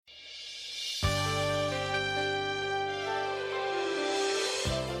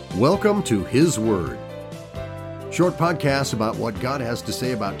Welcome to His Word. Short podcasts about what God has to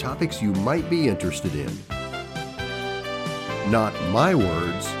say about topics you might be interested in. Not my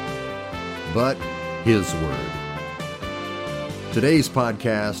words, but His Word. Today's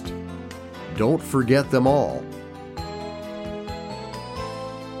podcast, Don't Forget Them All.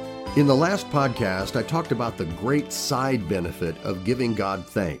 In the last podcast, I talked about the great side benefit of giving God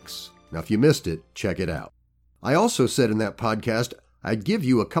thanks. Now, if you missed it, check it out. I also said in that podcast, I'd give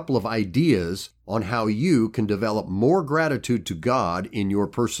you a couple of ideas on how you can develop more gratitude to God in your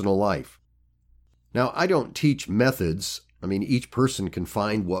personal life. Now, I don't teach methods. Each person can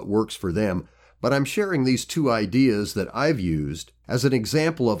find what works for them, but I'm sharing these two ideas that I've used as an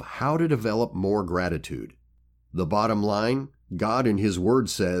example of how to develop more gratitude. The bottom line, God in His Word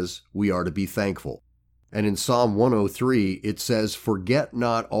says we are to be thankful. And in Psalm 103, it says, "Forget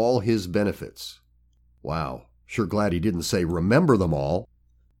not all His benefits." Wow. Sure glad He didn't say, "Remember them all."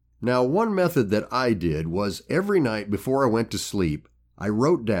 Now, one method that I did was every night before I went to sleep, I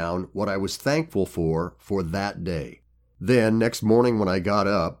wrote down what I was thankful for that day. Then, next morning when I got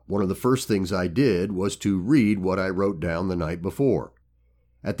up, one of the first things I did was to read what I wrote down the night before.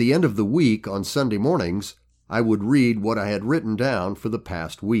 At the end of the week, on Sunday mornings, I would read what I had written down for the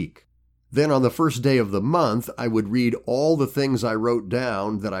past week. Then on the first day of the month, I would read all the things I wrote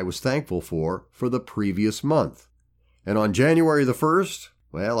down that I was thankful for the previous month. And on January the 1st,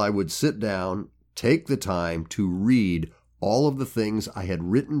 I would sit down, take the time to read all of the things I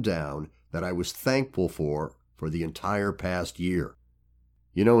had written down that I was thankful for the entire past year.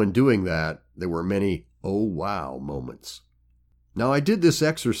 In doing that, there were many "oh wow" moments. Now, I did this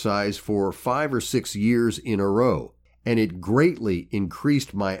exercise for 5 or 6 years in a row, and it greatly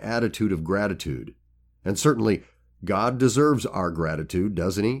increased my attitude of gratitude. And certainly, God deserves our gratitude,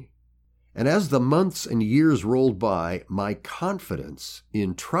 doesn't He? And as the months and years rolled by, my confidence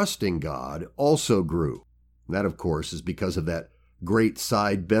in trusting God also grew. That, of course, is because of that great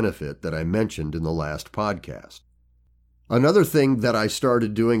side benefit that I mentioned in the last podcast. Another thing that I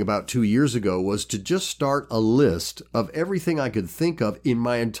started doing about 2 years ago was to just start a list of everything I could think of in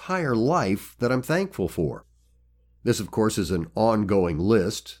my entire life that I'm thankful for. This, of course, is an ongoing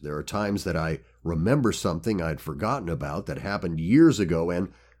list. There are times that I remember something I'd forgotten about that happened years ago, and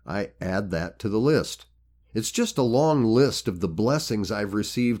I add that to the list. It's just a long list of the blessings I've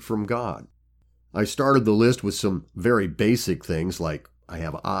received from God. I started the list with some very basic things like I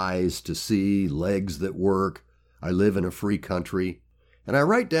have eyes to see, legs that work, I live in a free country, and I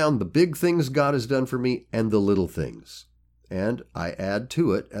write down the big things God has done for me and the little things. And I add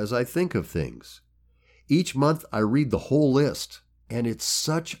to it as I think of things. Each month I read the whole list, and it's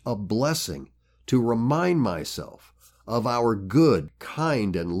such a blessing to remind myself of our good,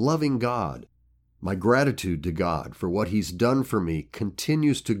 kind, and loving God. My gratitude to God for what He's done for me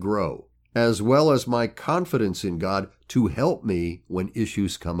continues to grow, as well as my confidence in God to help me when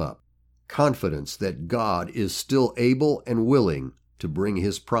issues come up. Confidence that God is still able and willing to bring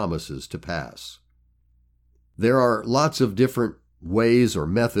His promises to pass. There are lots of different ways or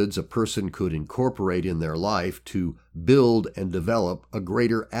methods a person could incorporate in their life to build and develop a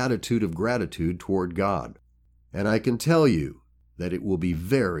greater attitude of gratitude toward God. And I can tell you that it will be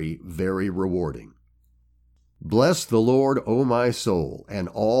very, very rewarding. Bless the Lord, O my soul, and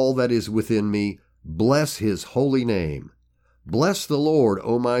all that is within me. Bless His holy name. Bless the Lord,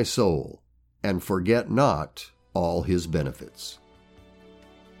 O my soul, and forget not all His benefits.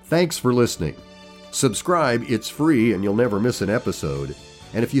 Thanks for listening. Subscribe, it's free and you'll never miss an episode.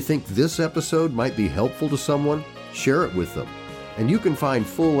 And if you think this episode might be helpful to someone, share it with them. And you can find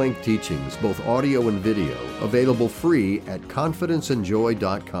full-length teachings, both audio and video, available free at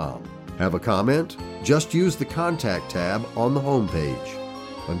confidenceandjoy.com. Have a comment? Just use the contact tab on the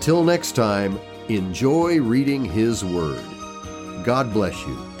homepage. Until next time, enjoy reading His Word. God bless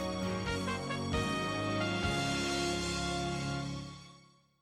you.